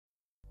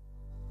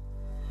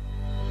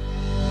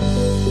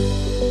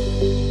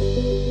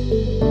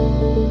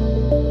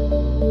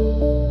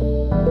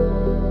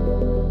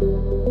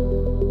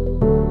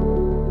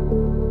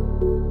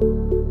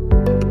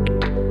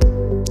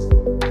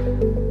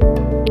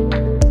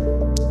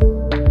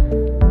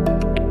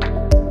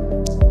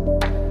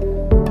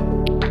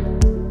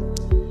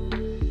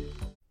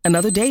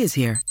Another day is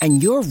here,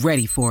 and you're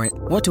ready for it.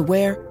 What to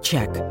wear?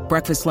 Check.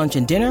 Breakfast, lunch,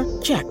 and dinner?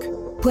 Check.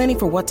 Planning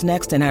for what's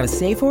next and how to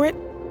save for it?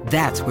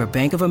 That's where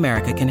Bank of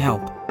America can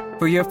help.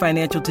 For your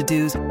financial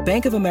to-dos,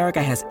 Bank of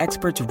America has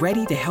experts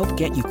ready to help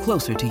get you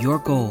closer to your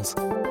goals.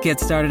 Get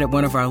started at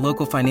one of our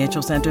local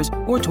financial centers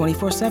or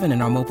 24/7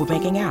 in our mobile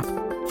banking app.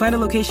 Find a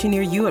location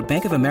near you at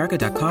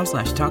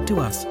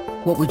bankofamerica.com/talktous.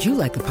 What would you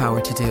like the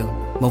power to do?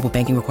 Mobile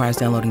banking requires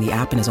downloading the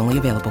app and is only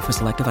available for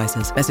select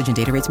devices. Message and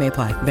data rates may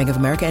apply. Bank of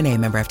America N.A.,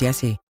 member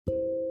FDIC.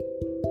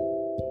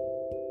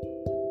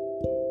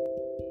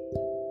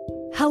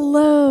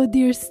 Hello,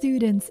 dear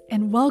students,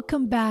 and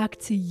welcome back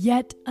to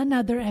yet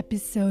another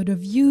episode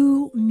of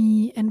You,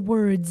 Me, and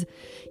Words,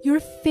 your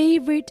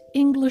favorite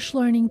English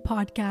learning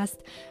podcast.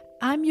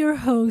 I'm your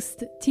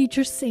host,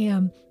 Teacher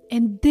Sam,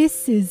 and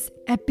this is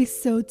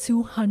episode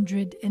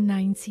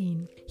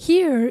 219.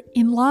 Here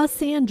in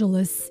Los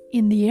Angeles,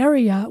 in the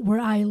area where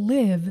I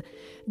live,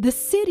 the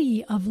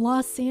city of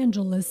Los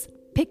Angeles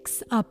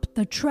picks up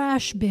the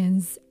trash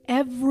bins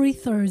every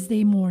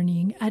Thursday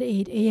morning at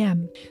 8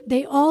 a.m.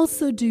 They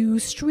also do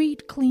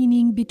street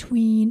cleaning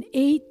between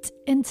 8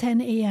 and 10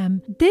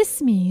 a.m.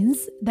 This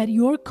means that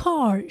your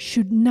car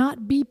should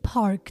not be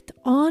parked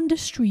on the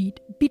street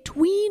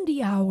between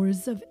the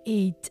hours of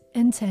 8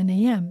 and 10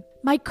 a.m.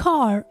 My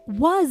car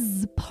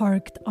was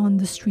parked on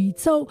the street,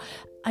 so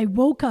I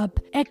woke up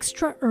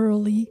extra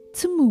early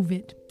to move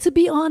it. To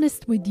be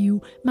honest with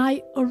you,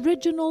 my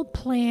original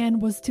plan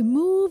was to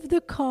move the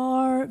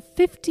car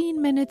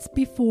 15 minutes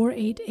before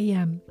 8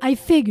 a.m. I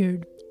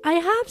figured I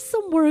have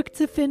some work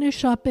to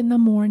finish up in the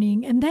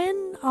morning and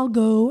then I'll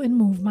go and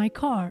move my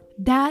car.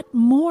 That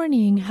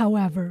morning,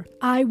 however,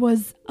 I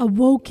was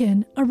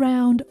awoken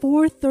around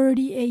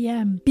 4:30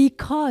 a.m.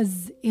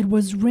 because it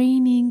was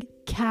raining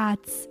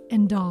cats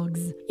and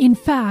dogs. In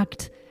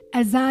fact,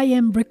 as I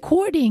am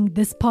recording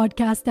this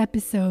podcast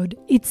episode,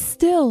 it's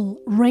still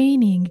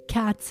raining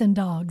cats and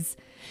dogs.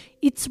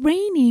 It's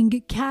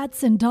raining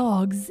cats and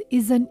dogs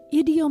is an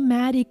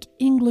idiomatic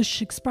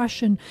English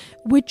expression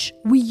which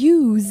we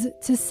use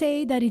to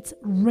say that it's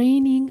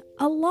raining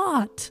a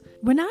lot.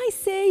 When I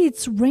say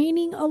it's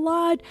raining a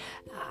lot,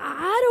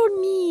 I don't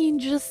mean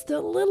just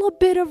a little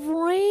bit of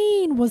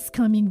rain was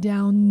coming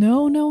down.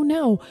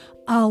 No.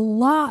 A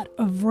lot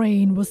of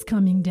rain was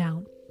coming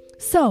down.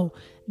 So,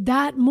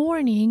 that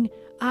morning,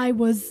 I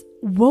was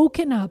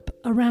woken up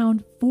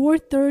around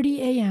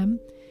 4:30 a.m.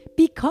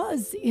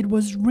 because it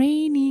was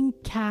raining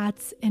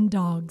cats and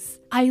dogs.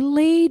 I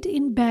laid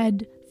in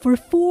bed for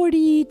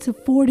 40 to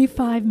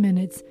 45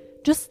 minutes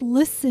just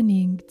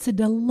listening to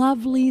the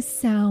lovely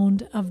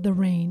sound of the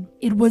rain.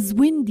 It was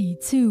windy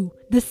too.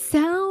 The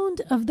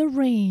sound of the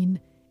rain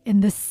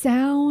and the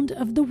sound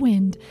of the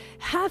wind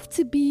have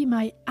to be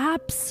my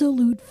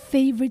absolute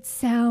favorite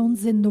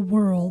sounds in the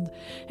world.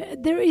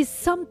 There is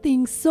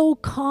something so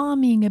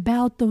calming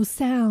about those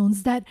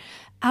sounds that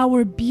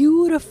our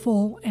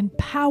beautiful and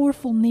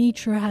powerful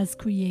nature has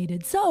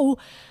created. So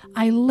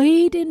I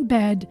laid in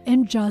bed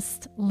and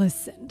just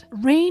listened.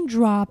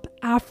 Raindrop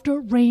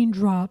after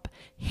raindrop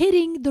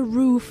hitting the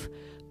roof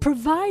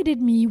provided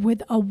me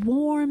with a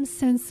warm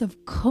sense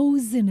of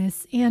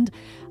coziness, and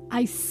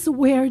I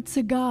swear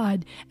to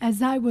God,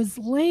 as I was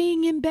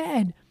laying in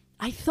bed,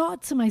 I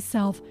thought to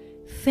myself,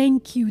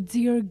 thank you,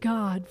 dear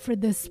God, for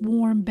this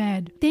warm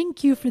bed.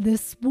 Thank you for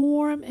this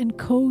warm and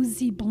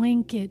cozy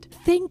blanket.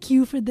 Thank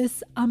you for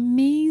this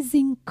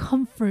amazing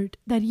comfort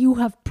that you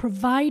have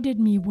provided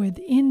me with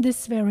in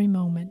this very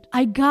moment.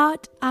 I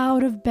got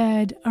out of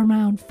bed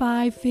around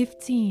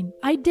 5:15.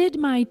 I did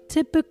my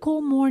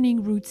typical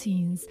morning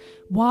routines,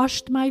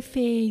 washed my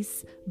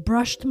face,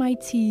 brushed my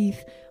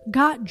teeth,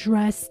 got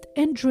dressed,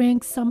 and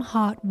drank some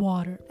hot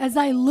water. As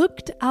I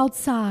looked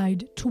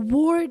outside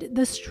toward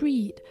the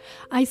street,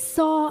 I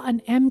saw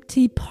an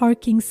empty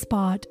parking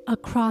spot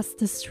across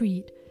the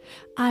street.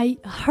 I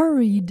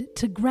hurried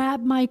to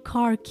grab my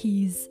car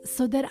keys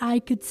so that I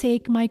could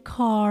take my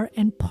car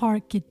and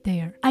park it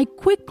there. I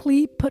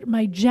quickly put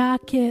my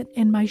jacket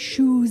and my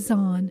shoes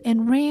on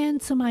and ran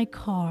to my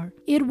car.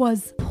 It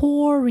was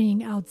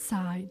pouring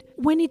outside.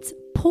 When it's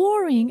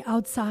pouring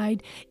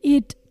outside,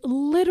 it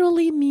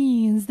literally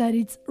means that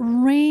it's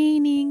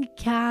raining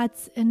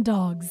cats and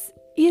dogs.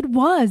 It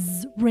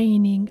was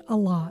raining a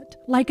lot.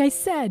 Like I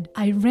said,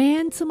 I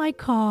ran to my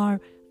car,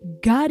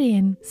 got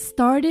in,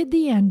 started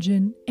the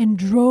engine, and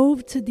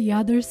drove to the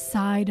other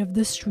side of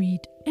the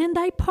street, and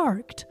I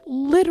parked.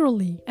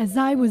 Literally, as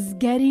I was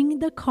getting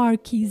the car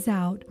keys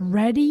out,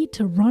 ready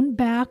to run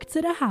back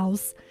to the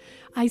house,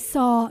 I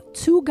saw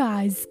two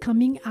guys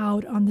coming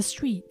out on the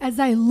street. As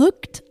I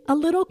looked a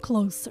little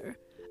closer,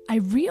 I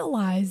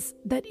realized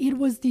that it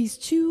was these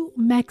two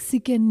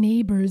Mexican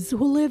neighbors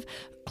who live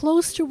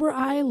close to where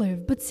I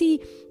live. But see,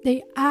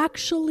 they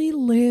actually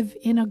live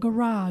in a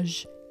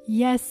garage.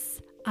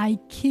 Yes, I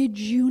kid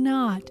you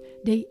not.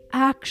 They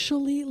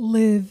actually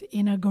live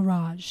in a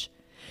garage.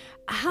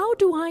 How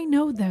do I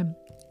know them?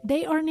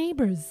 They are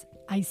neighbors.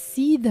 I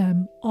see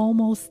them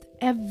almost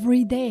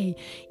every day.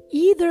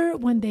 either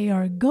when they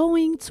are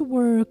going to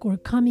work or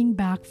coming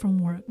back from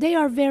work. They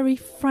are very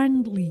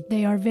friendly.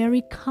 They are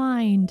very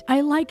kind.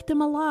 I like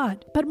them a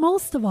lot. But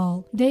most of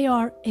all, they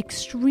are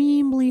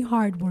extremely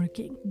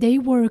hardworking. They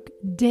work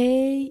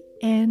day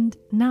and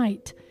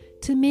night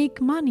to make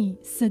money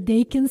so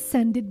they can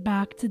send it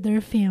back to their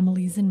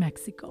families in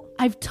Mexico.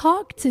 I've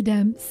talked to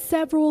them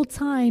several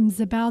times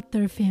about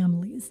their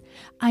families.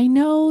 I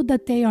know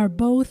that they are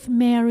both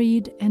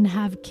married and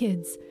have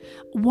kids.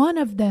 One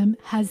of them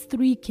has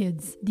 3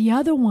 kids. The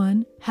other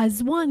one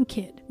has 1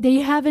 kid. They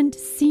haven't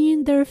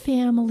seen their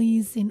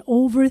families in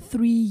over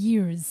 3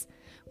 years.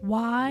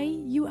 Why,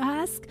 you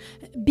ask?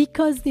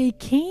 Because they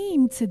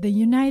came to the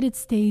United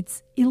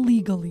States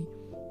illegally.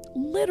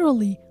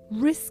 Literally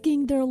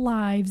risking their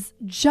lives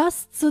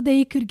just so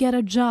they could get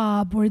a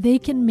job where they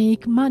can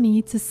make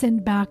money to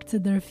send back to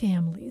their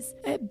families.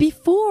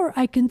 Before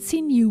I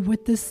continue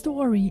with the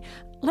story,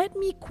 let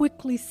me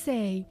quickly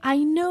say, I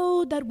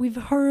know that we've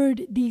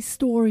heard these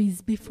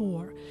stories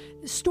before.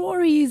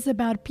 Stories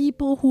about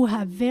people who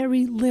have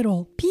very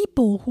little,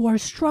 people who are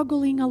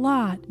struggling a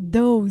lot,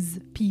 those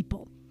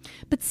people.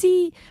 But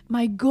see,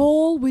 my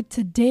goal with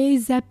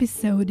today's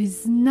episode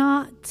is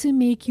not to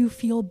make you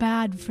feel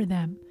bad for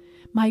them.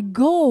 My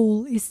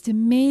goal is to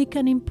make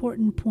an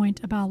important point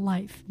about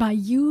life by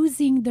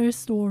using their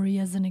story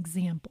as an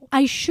example.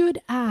 I should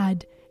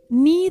add,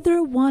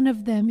 neither one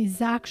of them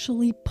is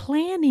actually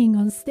planning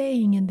on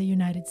staying in the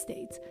United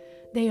States.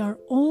 They are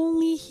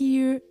only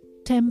here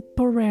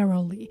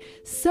temporarily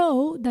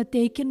so that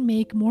they can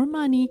make more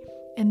money,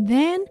 and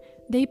then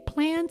they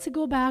plan to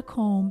go back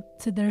home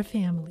to their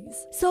families.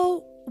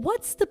 So,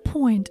 what's the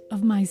point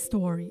of my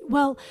story?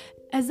 Well,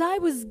 as I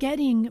was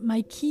getting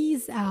my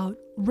keys out,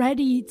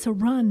 ready to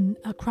run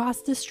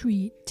across the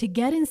street to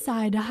get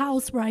inside a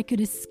house where I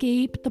could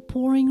escape the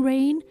pouring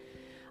rain,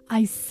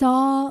 I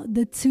saw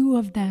the 2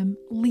 of them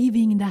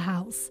leaving the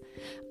house,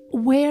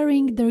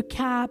 wearing their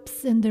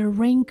caps and their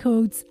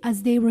raincoats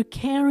as they were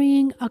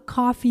carrying a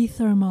coffee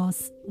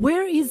thermos.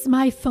 Where is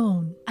my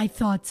phone? I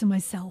thought to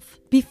myself,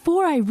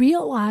 before I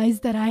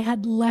realized that I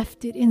had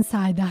left it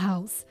inside the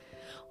house.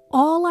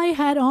 All I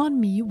had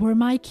on me were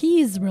my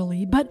keys,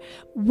 really, but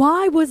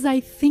why was I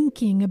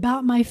thinking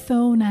about my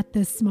phone at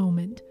this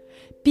moment?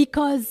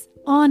 Because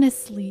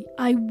honestly,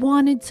 I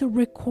wanted to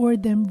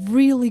record them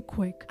really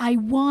quick. I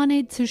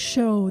wanted to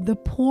show the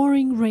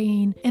pouring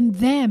rain and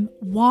them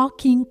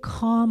walking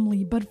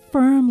calmly but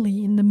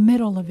firmly in the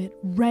middle of it,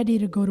 ready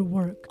to go to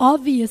work.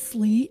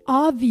 Obviously,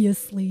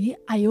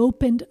 I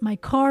opened my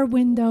car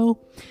window,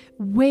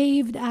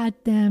 waved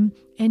at them,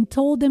 and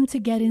told them to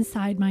get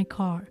inside my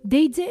car.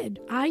 They did.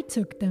 I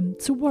took them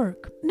to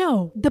work.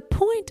 No, the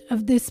point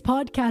of this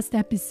podcast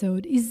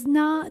episode is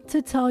not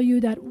to tell you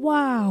that,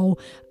 wow,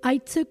 I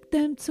took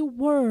them to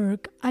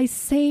work, I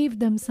saved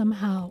them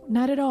somehow.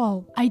 Not at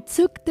all. I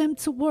took them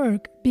to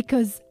work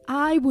because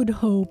I would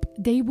hope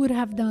they would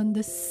have done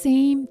the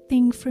same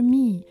thing for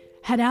me.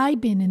 Had I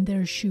been in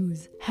their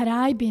shoes, had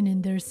I been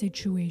in their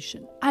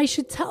situation. I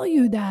should tell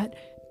you that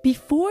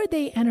before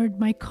they entered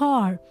my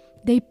car,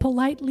 they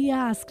politely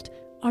asked,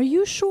 "Are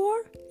you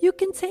sure you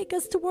can take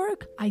us to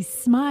work?" I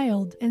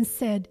smiled and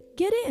said,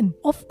 "Get in.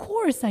 Of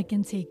course I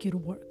can take you to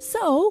work."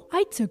 So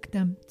I took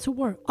them to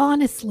work.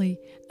 Honestly,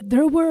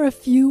 there were a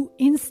few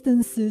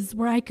instances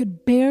where I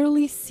could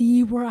barely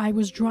see where I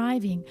was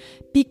driving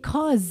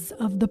because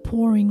of the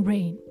pouring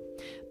rain.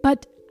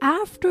 But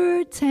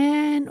after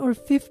 10 or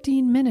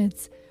 15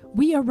 minutes,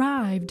 we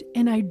arrived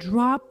and I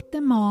dropped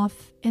them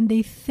off and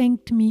they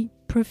thanked me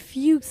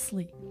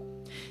profusely.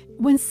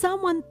 When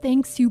someone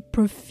thanks you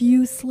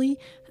profusely,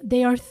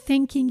 they are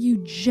thanking you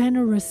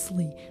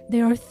generously.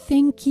 They are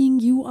thanking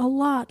you a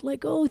lot.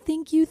 Like, oh,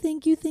 thank you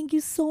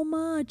so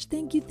much.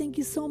 Thank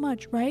you so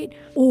much, right?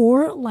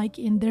 Or like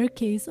in their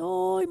case,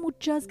 oh,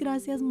 muchas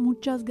gracias,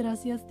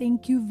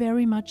 thank you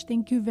very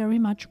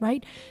much,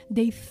 right?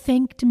 They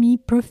thanked me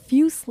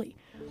profusely.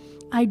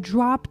 I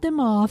dropped them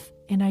off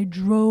and I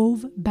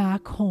drove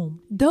back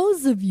home.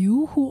 Those of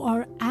you who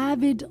are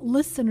avid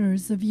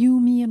listeners of You,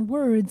 Me, and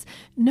Words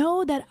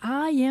know that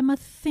I am a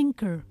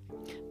thinker.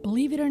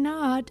 Believe it or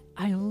not,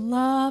 I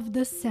love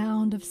the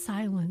sound of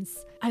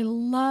silence. I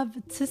love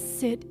to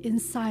sit in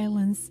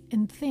silence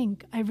and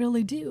think. I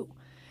really do.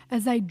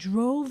 As I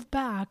drove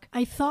back,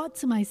 I thought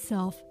to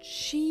myself,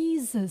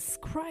 Jesus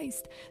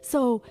Christ.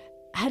 So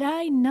had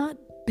I not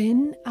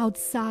been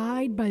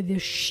outside by the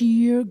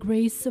sheer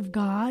grace of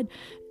God,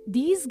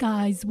 these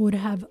guys would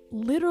have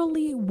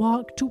literally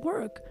walked to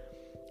work.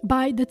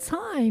 By the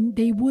time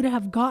they would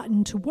have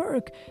gotten to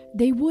work,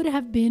 they would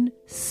have been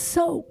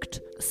soaked.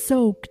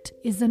 Soaked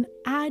is an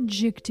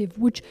adjective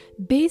which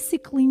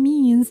basically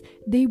means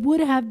they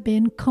would have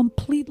been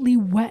completely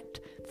wet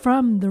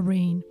from the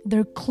rain.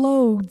 Their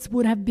clothes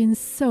would have been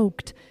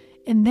soaked,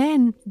 and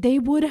then they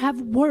would have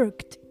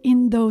worked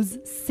in those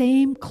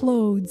same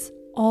clothes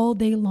all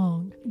day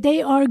long.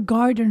 They are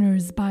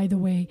gardeners, by the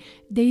way.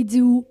 They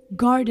do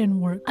garden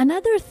work.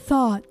 Another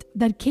thought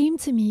that came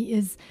to me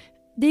is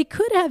they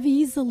could have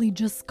easily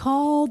just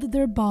called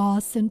their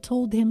boss and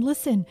told him,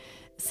 listen,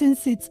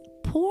 since it's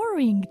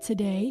pouring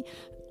today,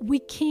 we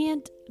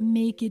can't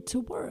make it to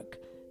work.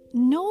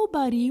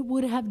 Nobody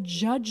would have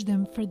judged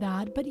them for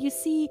that, but you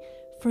see,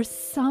 for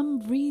some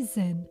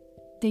reason,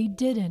 they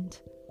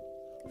didn't.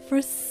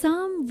 For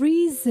some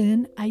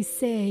reason, I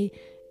say,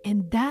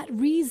 and that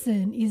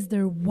reason is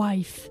their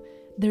wife,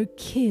 their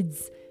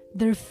kids,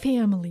 their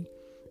family.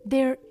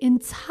 Their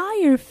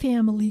entire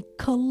family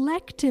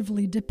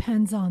collectively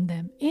depends on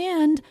them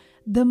and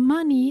the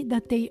money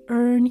that they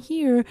earn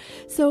here.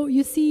 So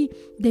you see,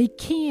 they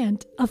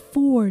can't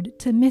afford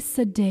to miss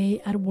a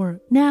day at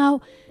work.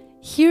 Now,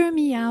 hear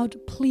me out,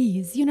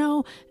 please.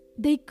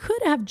 They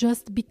could have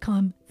just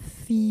become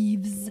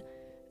thieves.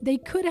 They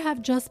could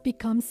have just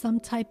become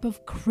some type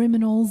of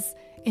criminals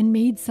and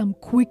made some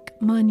quick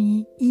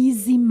money,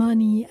 easy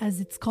money as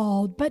it's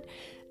called. But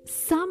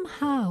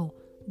somehow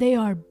they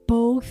are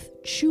both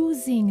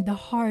choosing the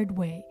hard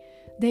way.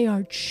 They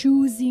are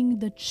choosing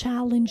the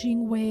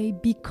challenging way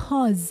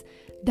because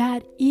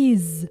that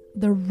is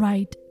the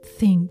right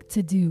thing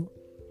to do.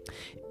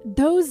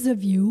 Those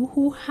of you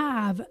who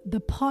have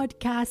the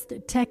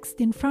podcast text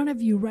in front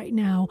of you right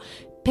now,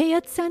 pay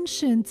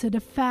attention to the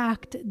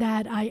fact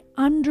that I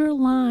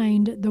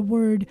underlined the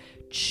word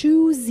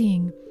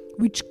choosing,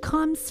 which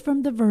comes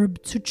from the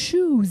verb to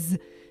choose,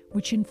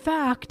 which in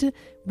fact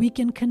we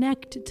can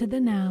connect to the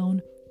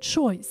noun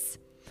choice.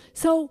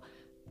 So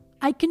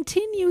I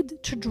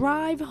continued to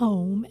drive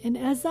home, and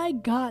as I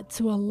got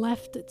to a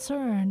left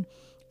turn,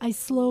 I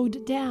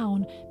slowed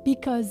down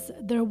because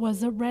there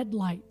was a red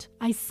light.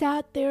 I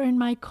sat there in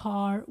my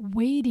car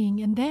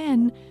waiting, and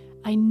then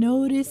I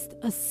noticed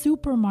a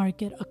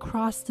supermarket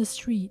across the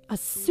street, a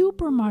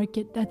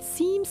supermarket that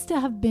seems to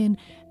have been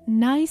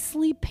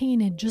nicely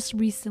painted just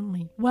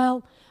recently.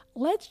 Well,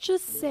 let's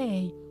just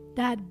say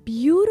that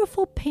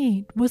beautiful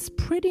paint was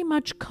pretty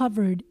much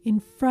covered in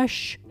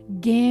fresh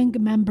gang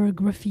member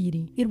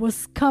graffiti. It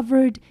was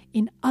covered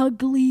in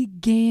ugly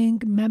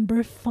gang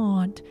member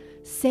font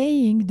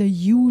saying the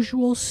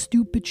usual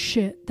stupid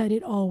shit that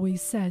it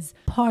always says.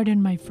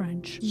 Pardon my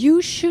French.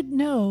 You should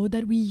know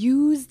that we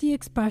use the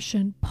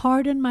expression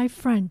pardon my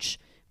French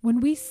when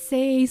we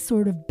say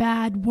sort of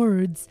bad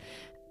words.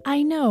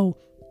 I know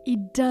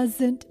it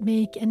doesn't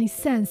make any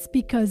sense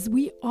because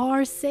we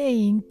are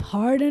saying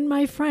pardon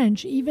my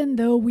French even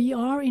though we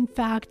are in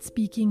fact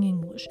speaking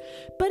English.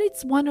 But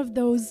it's one of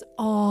those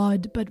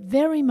odd but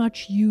very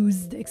much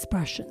used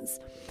expressions.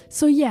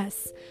 So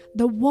yes,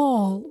 the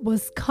wall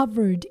was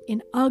covered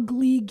in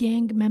ugly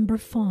gang member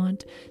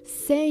font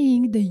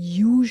saying the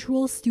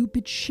usual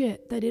stupid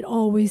shit that it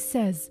always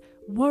says.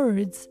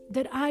 Words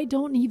that I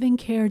don't even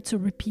care to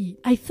repeat.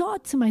 I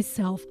thought to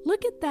myself,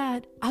 look at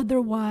that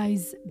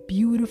otherwise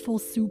beautiful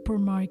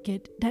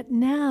supermarket that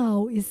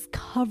now is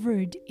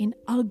covered in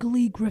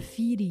ugly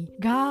graffiti.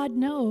 God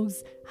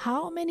knows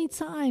how many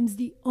times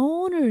the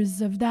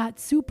owners of that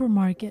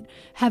supermarket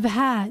have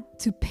had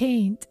to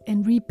paint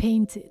and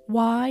repaint it.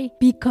 Why?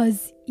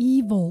 Because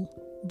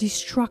evil,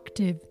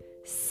 destructive,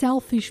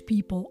 selfish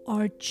people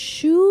are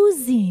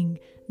choosing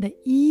the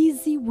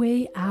easy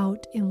way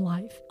out in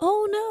life.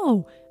 Oh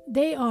no,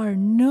 they are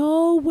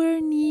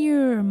nowhere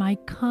near my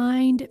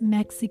kind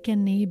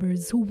Mexican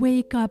neighbors who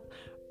wake up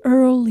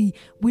early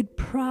with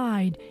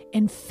pride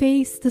and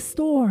face the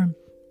storm.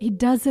 It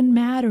doesn't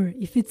matter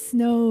if it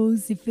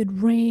snows, if it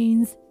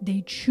rains,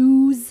 they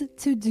choose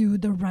to do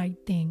the right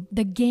thing.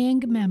 The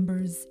gang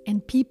members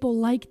and people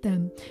like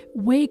them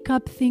wake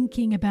up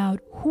thinking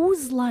about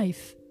whose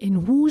life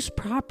and whose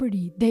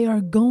property they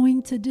are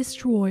going to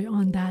destroy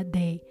on that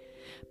day.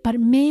 But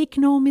make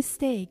no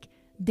mistake,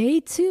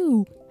 they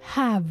too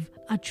have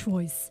a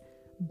choice.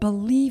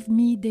 Believe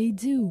me, they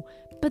do.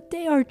 But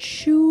they are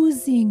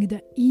choosing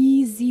the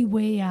easy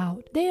way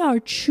out. They are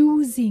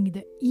choosing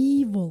the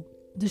evil,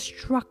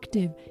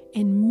 destructive,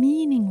 and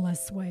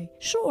meaningless way.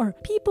 Sure,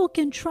 people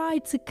can try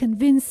to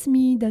convince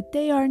me that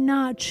they are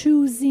not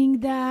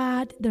choosing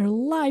that, their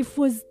life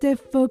was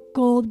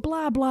difficult,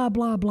 blah, blah,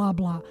 blah, blah,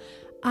 blah.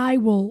 I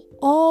will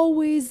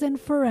always and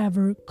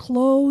forever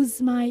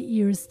close my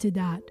ears to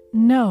that.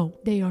 No,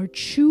 they are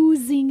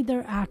choosing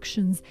their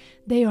actions.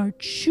 They are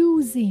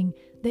choosing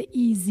the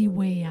easy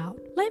way out.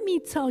 Let me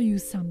tell you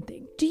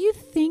something. Do you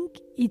think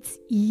it's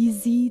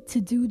easy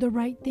to do the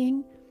right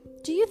thing?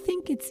 Do you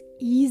think it's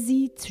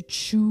easy to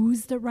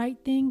choose the right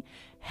thing?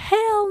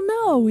 Hell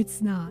no,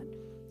 it's not.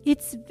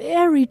 It's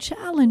very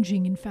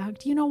challenging, in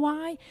fact. You know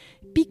why?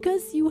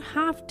 Because you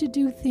have to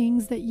do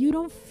things that you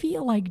don't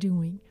feel like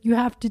doing. You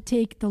have to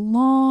take the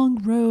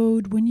long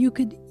road when you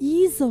could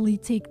easily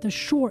take the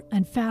short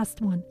and fast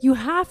one. You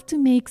have to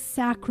make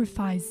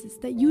sacrifices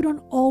that you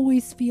don't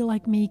always feel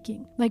like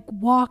making, like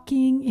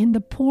walking in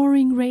the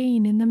pouring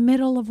rain in the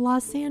middle of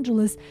Los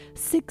Angeles,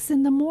 6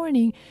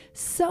 a.m,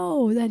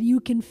 so that you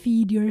can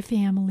feed your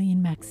family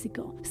in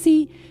Mexico.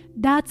 See,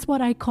 that's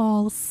what I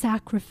call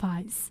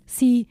sacrifice.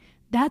 See,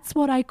 That's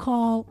what I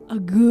call a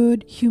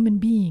good human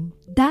being.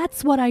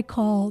 That's what I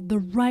call the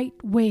right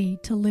way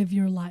to live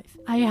your life.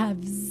 I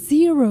have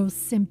zero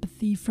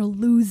sympathy for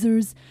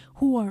losers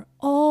who are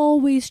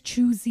always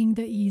choosing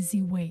the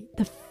easy way,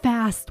 the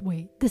fast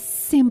way, the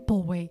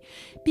simple way,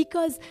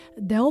 because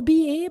they'll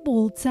be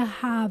able to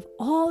have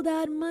all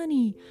that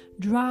money,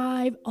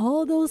 drive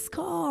all those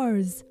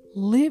cars,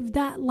 live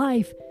that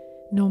life,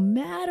 no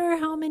matter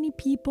how many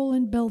people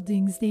and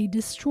buildings they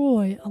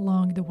destroy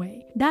along the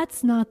way.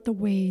 That's not the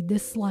way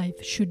this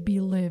life should be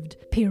lived,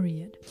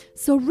 period.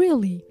 So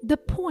really, the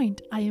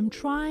point I am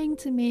trying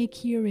to make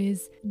here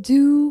is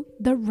do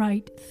the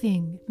right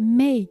thing.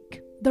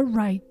 Make the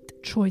right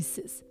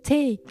choices.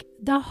 Take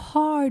the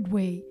hard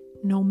way,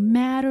 no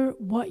matter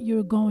what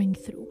you're going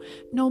through,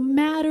 no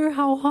matter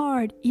how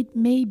hard it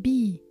may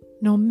be,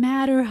 no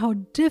matter how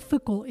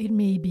difficult it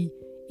may be.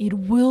 It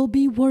will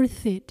be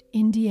worth it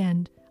in the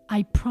end.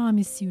 I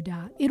promise you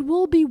that. It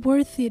will be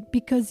worth it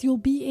because you'll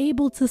be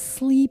able to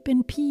sleep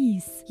in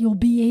peace. You'll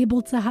be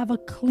able to have a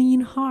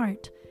clean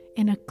heart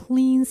and a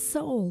clean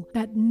soul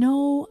that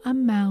no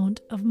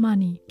amount of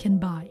money can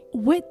buy.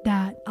 With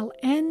that, I'll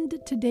end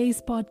today's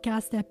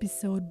podcast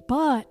episode,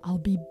 but I'll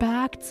be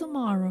back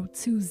tomorrow,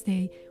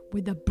 Tuesday,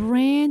 with a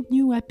brand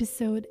new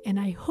episode,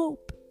 and I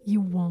hope you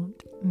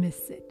won't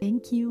miss it.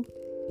 Thank you.